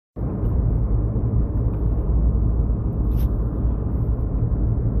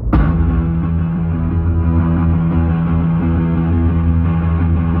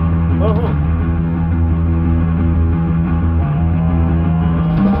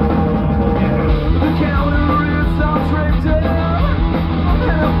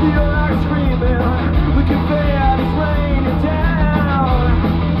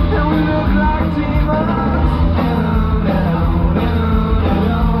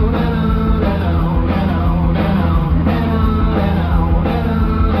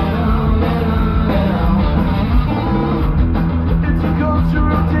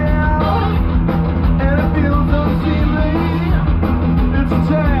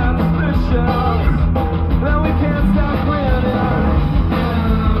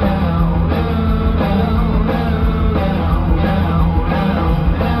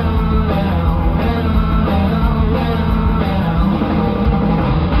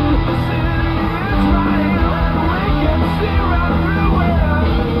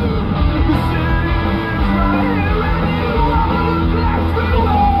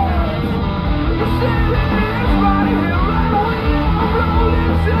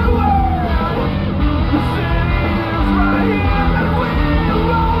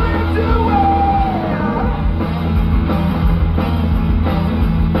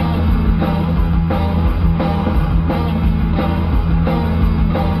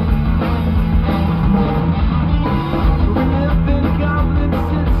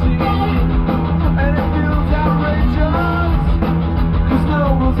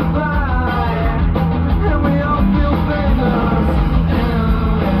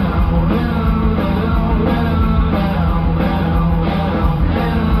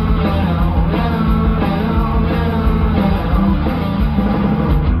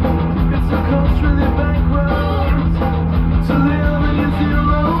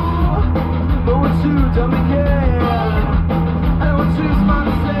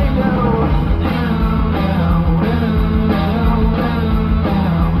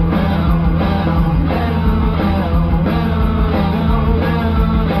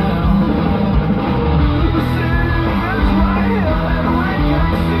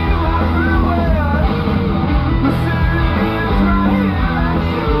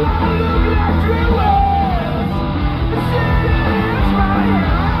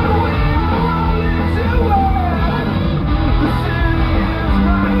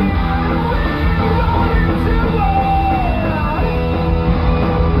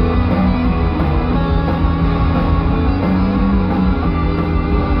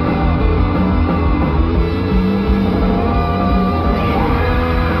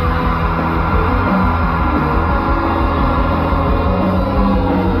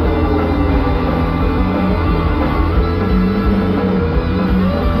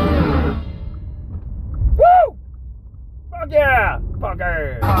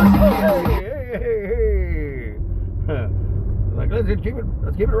Like let's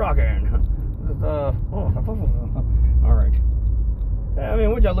keep it rocking. All right. I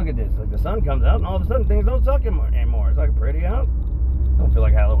mean, would y'all look at this? Like the sun comes out, and all of a sudden things don't suck anymore. It's like pretty out. Don't feel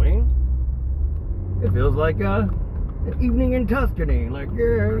like Halloween. It feels like an evening in Tuscany. Like,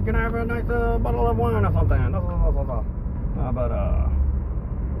 yeah, can I have a nice bottle of wine or something? But I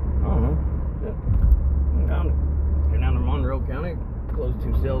don't know. Get down to Monroe County. Close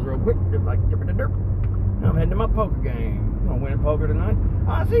 2 sales real quick, just like dip in the dirt. I'm heading to my poker game. I'm gonna win poker tonight.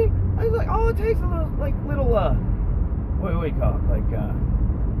 I see. I was like, all it takes is little what do you call it? Like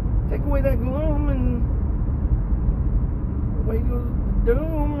take away that gloom and away goes the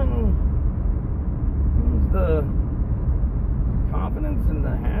doom and comes the confidence and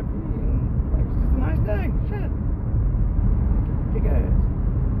the happy and like it's just a nice day. Shit. Kick ass.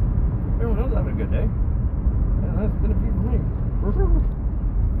 Everyone else having a good day. Yeah, that's been a few for me.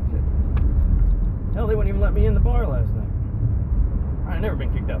 Shit. Hell, they wouldn't even let me in the bar last night. I ain't never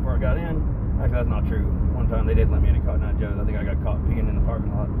been kicked out before I got in. Actually, that's not true. One time they did let me in at Cotton Eye Joe's. I think I got caught peeing in the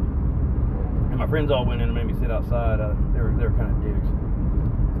parking lot. And my friends all went in and made me sit outside. They were kind of dicks.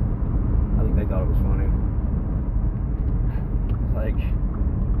 I think they thought it was funny. It's like,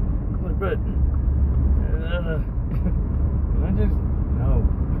 but I just, no.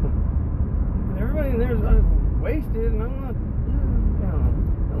 Everybody in there is wasted, and I'm not,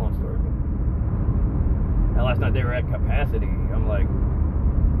 a long story. And last night they were at capacity. I'm like,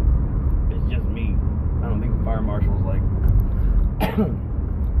 it's just me. I don't think the fire marshal's like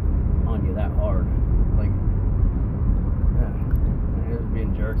on you that hard. Like, just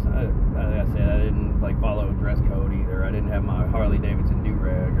being jerks. Like I said, I didn't like follow dress code either. I didn't have my Harley Davidson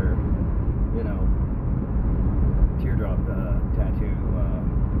do-rag or, teardrop tattoo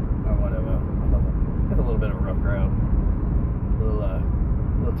or whatever. It's a little bit of a rough crowd. A little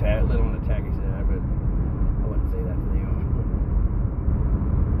on the tacky side, but I wouldn't say that to them.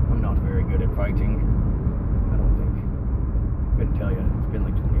 I'm not very good at fighting. I don't think. Couldn't tell you. It's been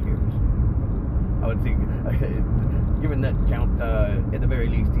like 20 years. I would think, given that count, at the very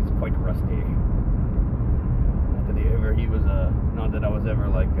least, he's quite rusty. Not that I was ever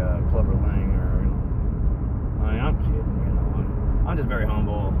like Clubber Lang or. I mean, I'm kidding. I'm just very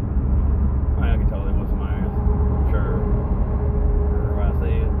humble. I can totally whoop some ass. Sure. When I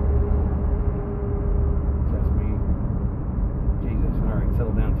say it. Test me. Jesus. Alright,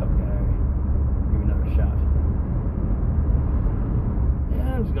 settle down, tough guy. Give me another shot.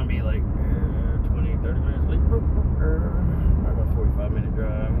 Yeah, I'm just gonna be like 20, 30 minutes late. About a 45-minute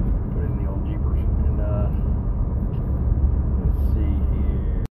drive. Put it in the old Jeepers. And let's see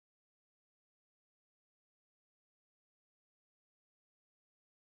here.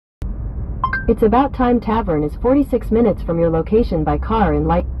 It's About Time Tavern is 46 minutes from your location by car in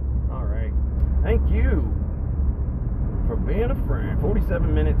light. Alright. Thank you for being a friend.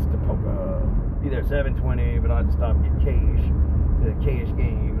 47 minutes to poker. Be there at 7:20, but I had to stop and get cash. The cash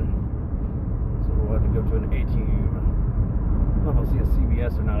game. So we'll have to go to an ATM. I don't know if I'll see a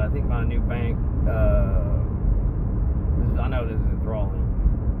CVS or not. I think my new bank, I know this is enthralling.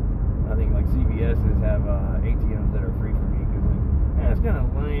 I think like CVS's have ATMs that are free for me. Cause like, it's kind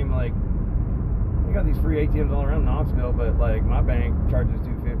of lame. Like, they got these free ATMs all around Knoxville, but like my bank charges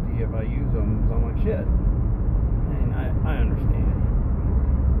 $2.50 if I use them. So I'm like, shit. And I understand.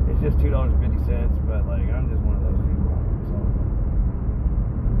 It's just $2.50, but like I'm just one of those people. So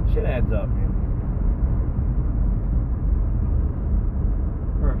shit adds up, man.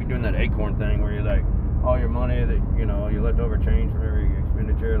 Or if you're doing that Acorn thing where you're like, all your money that you leftover change from every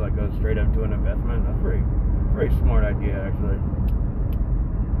expenditure like goes straight up to an investment. That's very smart idea, actually.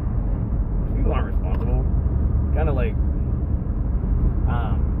 People aren't responsible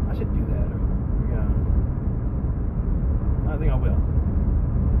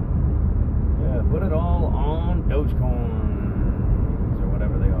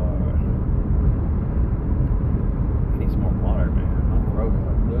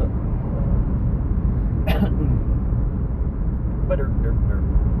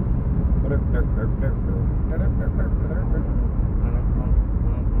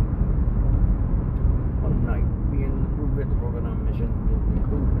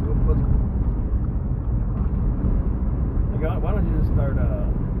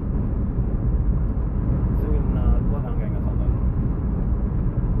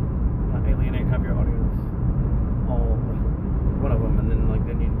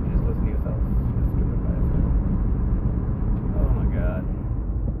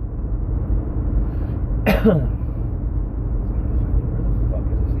Where the fuck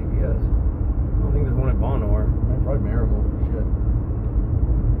is the CVS? I don't think there's one at Vonore. Probably Maryville. Shit.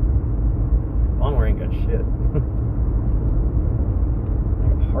 Vonore ain't got shit. I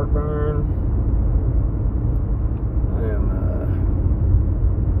got heartburn. I am,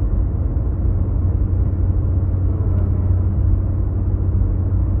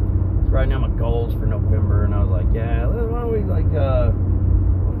 writing out my goals for November, and I was like, yeah, why don't we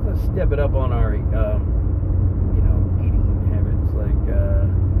let's step it up on our eating habits, like a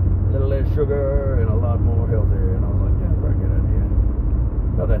little less sugar and a lot more healthier. And I was like, yeah, that's a very good idea.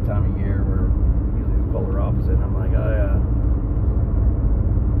 About that time of year where usually it's polar opposite, and I'm like, I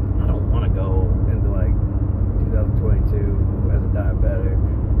don't want to go into like 2022 as a diabetic.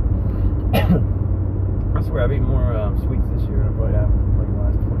 I swear I've eaten more sweets this year than I probably have for the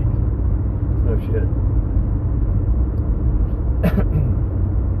last 20 years. No shit.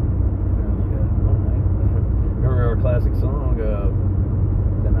 Remember our classic song,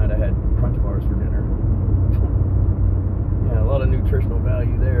 the night I had Crunch Bars for dinner. Yeah, a lot of nutritional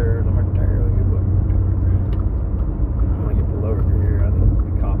value there. Let me tell you, but I'm gonna get pulled over through here. I think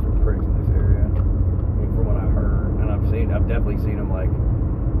the cops are pricks in this area. I mean, from what I heard, and I've definitely seen them, like,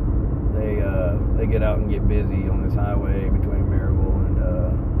 they get out and get busy on this highway between Maryville and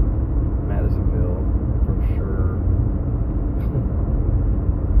Madisonville, for sure.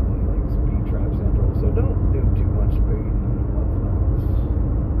 Like speed trap central, so don't do too much speeding.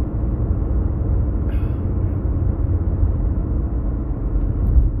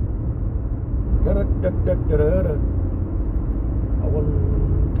 One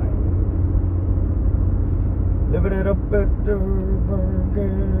time, living it up at the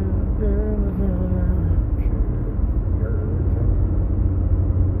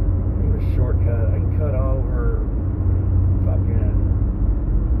shortcut. I can cut over fucking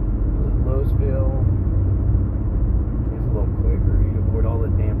Louisville. It's a little quicker. You avoid all the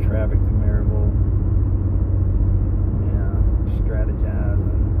damn traffic to Maryville. Yeah,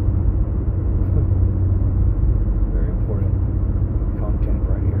 strategizing. Very important content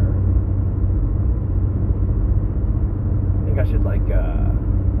right here. I think I should like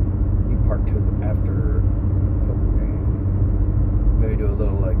be part 2 after poker game. Maybe do a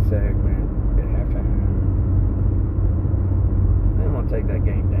little like segment at halftime. I'm gonna take that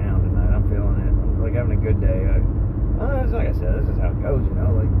game down tonight. I'm feeling it. I'm like having a good day. It's like I said, this is how it goes, you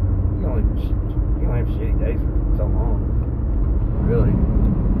know. Like you only have shitty days for so long. Really.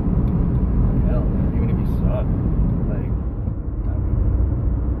 Hell, even if you suck, like I mean,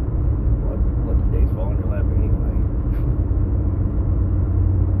 what lucky days fall in your lap anyway.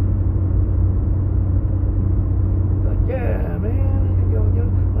 Like yeah, man.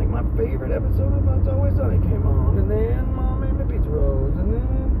 Like my favorite episode of It's Always Sunny came on, and then Mom made me pizza rolls, and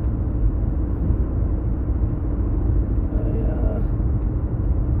then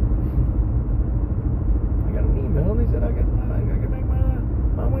I got an email and they said I could make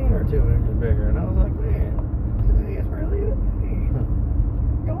my wiener 2 inches bigger, and I was like, man, today is really the day.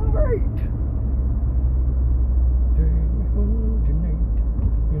 Going great. Take me home tonight,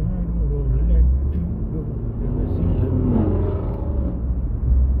 and I don't wanna let you go in the season.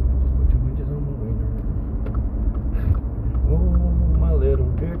 Oh, my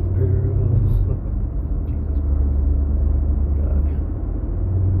little dick girls. Jesus Christ. God.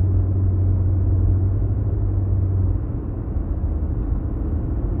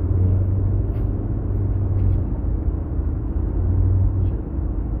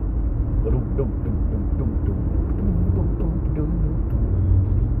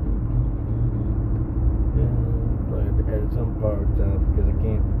 Yeah, probably have to edit some parts out because I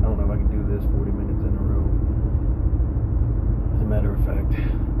don't know if I can do this 40 minutes in a row. As a matter of fact,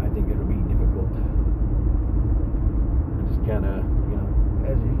 I think it'll be difficult. I just kind of,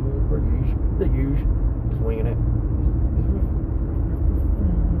 as usual, just winging it.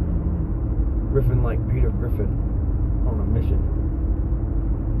 Riffing like Peter Griffin on a mission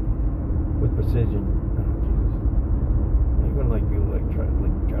with precision. Oh, Jesus. Like when people try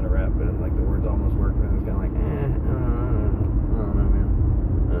to rap it and like the words almost work, but it's kind of like, I don't know, man.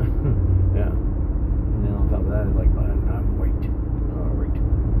 Yeah. And then on top of that, it's like, I'm white.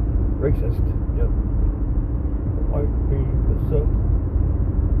 Racist. Yep. White people suck.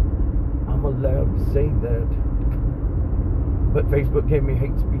 I'm allowed to say that. But Facebook gave me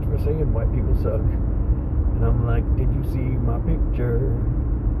hate speech for saying white people suck. And I'm like, did you see my picture?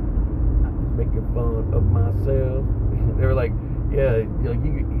 I was making fun of myself. They were like, yeah,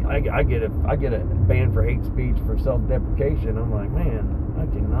 I get a ban for hate speech for self-deprecation. I'm like, man, I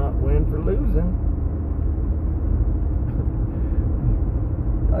cannot win for losing.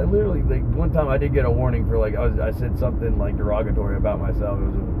 I literally, like, one time I did get a warning for, like, I said something, like, derogatory about myself. It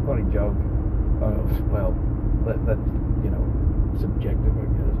was a funny joke. Well, that's, you know, subjective, I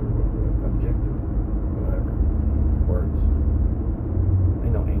guess, or whatever. Objective. Whatever. Words.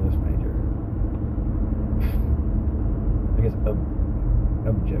 Ain't no English major. I guess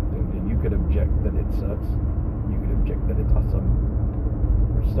objective. And you could object that it sucks. You could object that it's awesome.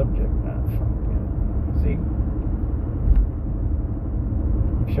 Or subject. See?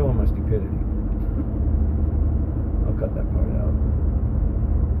 I'm showing my stupidity. I'll cut that part out.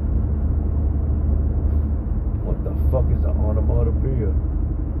 What the fuck is an onomatopoeia?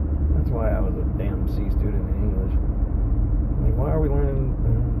 That's why I was a damn C student in English. Like, why are we learning?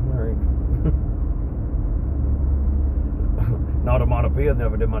 Onomatopoeia,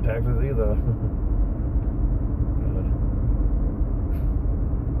 never did my taxes either. Good.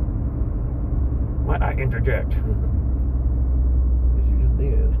 Might I interject? Yes, you just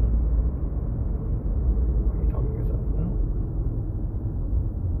did. Are you talking to yourself? No.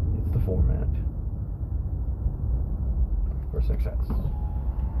 It's the format for success.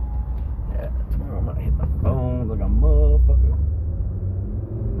 Yeah, tomorrow I'm gonna hit the phones like a motherfucker.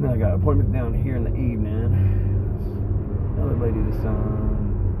 Now I got appointments down here in the evening. Another lady to sign.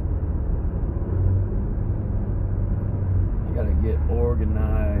 I gotta get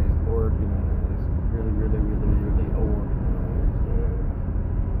organized. Really organized.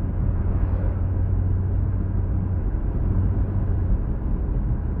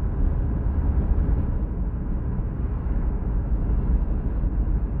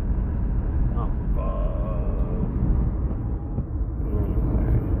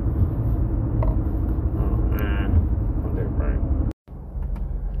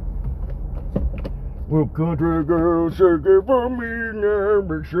 Well, country girl, shake it for me now,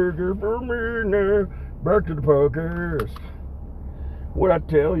 shake it for me now. Back to the podcast. What I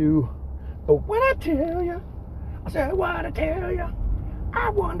tell you? Oh, what I tell you? I said, what I tell you? I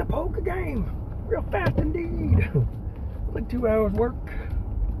won the poker game. Real fast indeed. Like 2 hours work.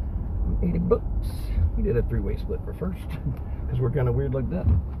 $80. We did a 3-way split for first. Because we're kind of weird like that.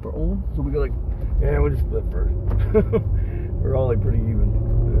 We're old. So we go like, yeah, we'll just split first. We're all like pretty even.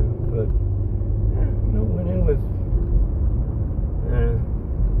 But went in with,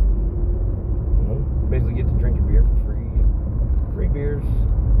 basically get to drink your beer for free. Free beers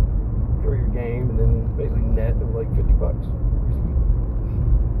for your game, and then basically net of like $50. Pretty sweet.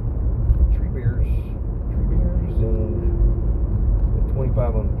 Three beers, and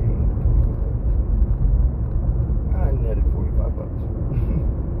 25 on the game. I netted $45.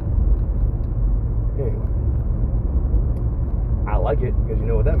 Anyway, I like it because you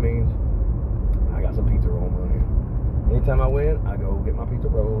know what that means. I got some pizza roll money. Anytime I win, I go get my pizza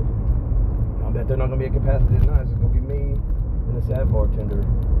rolls. I bet they're not going to be at capacity tonight. It's going to be me and the sad bartender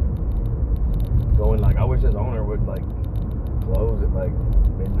going like, I wish this owner would like close at like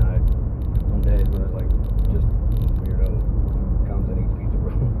midnight on days where it's like just weirdo who comes and eats pizza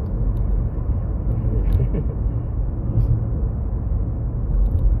rolls.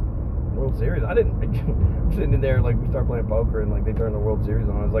 World Series. I'm sitting in there like we start playing poker and like they turn the World Series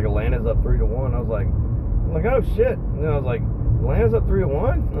on. It's like Atlanta's up 3-1. I was like, oh shit. And then I was like, Atlanta's up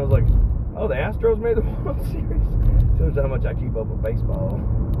 3-1. And I was like, oh, the Astros made the World Series. Shows how much I keep up with baseball.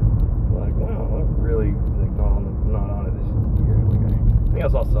 I'm like, wow, I'm really like not on it this year. Like I think I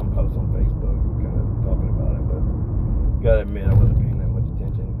saw some posts on Facebook kind of talking about it, but gotta admit I wasn't paying that much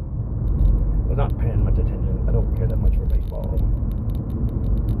attention. I was not paying much attention. I don't care that much for baseball.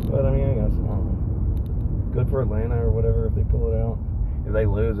 But I mean, I guess good for Atlanta or whatever if they pull it out. If they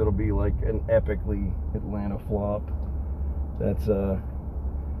lose, it'll be like an epically Atlanta flop. That's so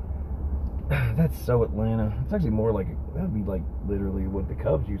Atlanta. It's actually more like that'd be like literally what the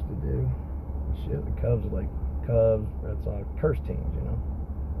Cubs used to do. Shit, the Cubs are like Cubs, Red Sox, curse teams, you know.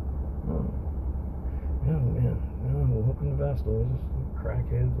 Yeah, man. Welcome to Vestal. Just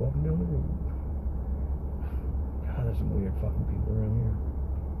crackheads walking down the road. God, there's some weird fucking people around here.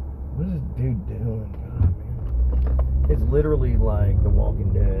 What is this dude doing? God, man. It's literally like The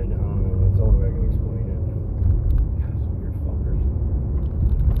Walking Dead. I don't know. That's the only way I can explain it. God, some weird fuckers.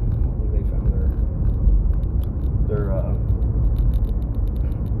 Hopefully they found their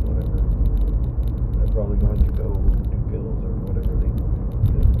whatever. They're probably going to go do pills or whatever the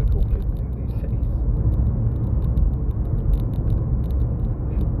cool kids do these days.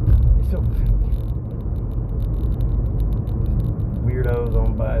 It's so weirdos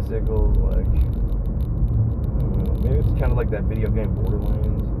on bicycles, like, I don't know, maybe it's kind of like that video game Borderlands. I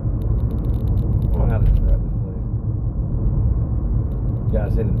don't know how to describe this place. Yeah, I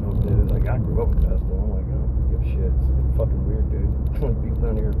said it, it's like, I grew up with Vestal. I'm like, I don't give a shit. It's fucking weird, dude. Like, people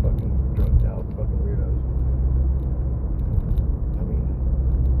around here are fucking drugged out fucking weirdos. I mean,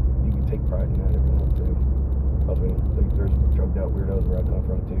 you can take pride in that if you want to. I mean, there's drugged out weirdos where I come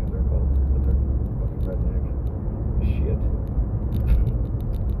from too. They're called, but they're fucking redneck shit.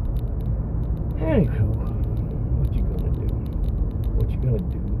 Anywho, what you gonna do? What you gonna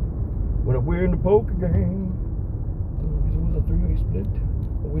do? When we're in the poker game, because it was a 3-way split,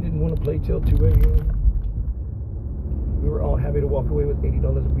 but we didn't want to play till 2 a.m. We were all happy to walk away with $80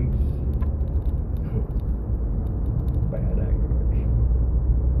 a piece. Bad Irish.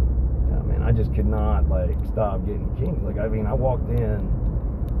 Yeah, man, I just could not like stop getting kings. Like, I mean, I walked in,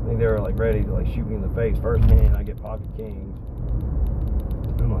 I think they were like ready to like shoot me in the face. First hand, I get pocket kings.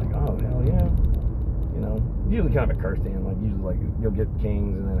 I'm like, oh hell yeah. You know, usually kind of a cursed hand. Like usually, like you'll get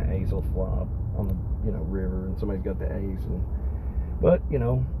kings and then an ace will flop on the river, and somebody's got the ace. And but you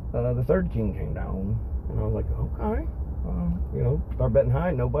know, the third king came down, and I was like, okay. You know, start betting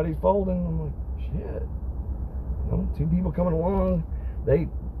high, nobody's folding. I'm like, shit. You know, 2 people coming along. They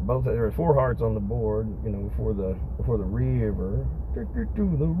both, there were 4 hearts on the board, you know, before the river. To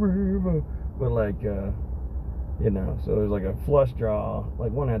the river. But like, you know, so there's like a flush draw.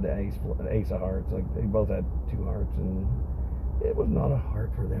 Like one had the ace of hearts. Like they both had 2 hearts, and it was not a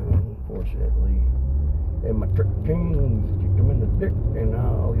heart for them, unfortunately. And my trick kings kicked them in the dick, and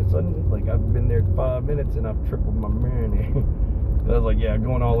all of a sudden, like I've been there 5 minutes and I've tripled my money. So I was like, yeah,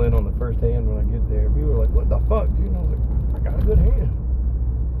 going all in on the first hand when I get there. People were like, what the fuck, dude? And I was like, I got a good hand.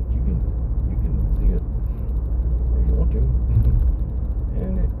 Like, you can see it if you want to.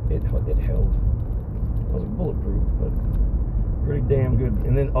 And it held. It wasn't bulletproof, but pretty damn good.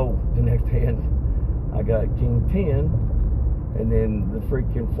 And then, the next hand, I got king 10. And then the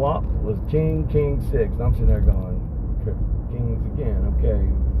freaking flop was king 6. And I'm sitting there going, kings again. Okay,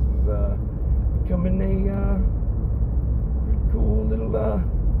 this is becoming a pretty cool little,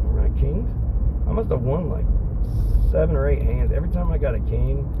 alright, kings. I must have won like 7 or 8 hands. Every time I got a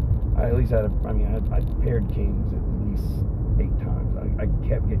king, I at least had I paired kings at least 8 times. I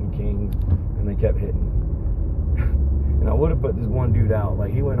kept getting kings, and they kept hitting. And I would have put this one dude out.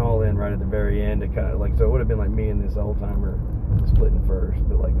 Like, he went all in right at the very end to kind of, like, so it would have been like me and this old timer splitting first.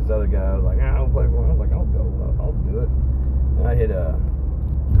 But, like, this other guy was like, I'll play for one. I was like, I'll go. I'll do it. And I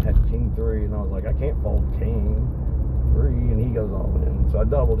had king 3, and I was like, I can't fold king 3, and he goes all in. So I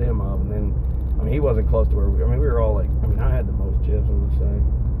doubled him up, and then, I mean, he wasn't close to where we were all like, I mean, I had the most chips, I would say.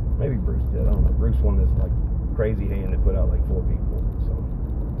 Maybe Bruce did. I don't know. Bruce won this, like, crazy hand that put out, like, 4 people. So,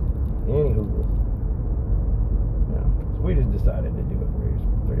 anywho. We just decided to do it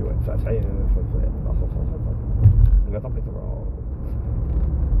 3-way.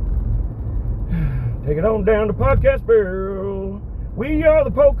 Take it on down to Podcast Barrel. We are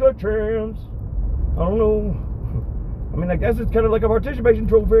the Polka Tramps. I don't know. I mean, I guess it's kind of like a participation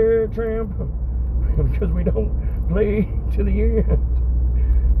trophy, tramp. Because we don't play to the end.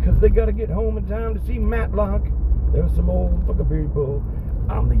 Because they got to get home in time to see Matlock. There's some old fucking people.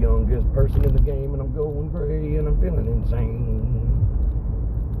 I'm the youngest person in the game, and I'm going gray, and I'm feeling insane.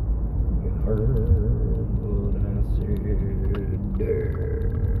 You heard what I said there.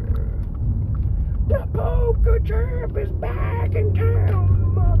 The Polka Tramp is back.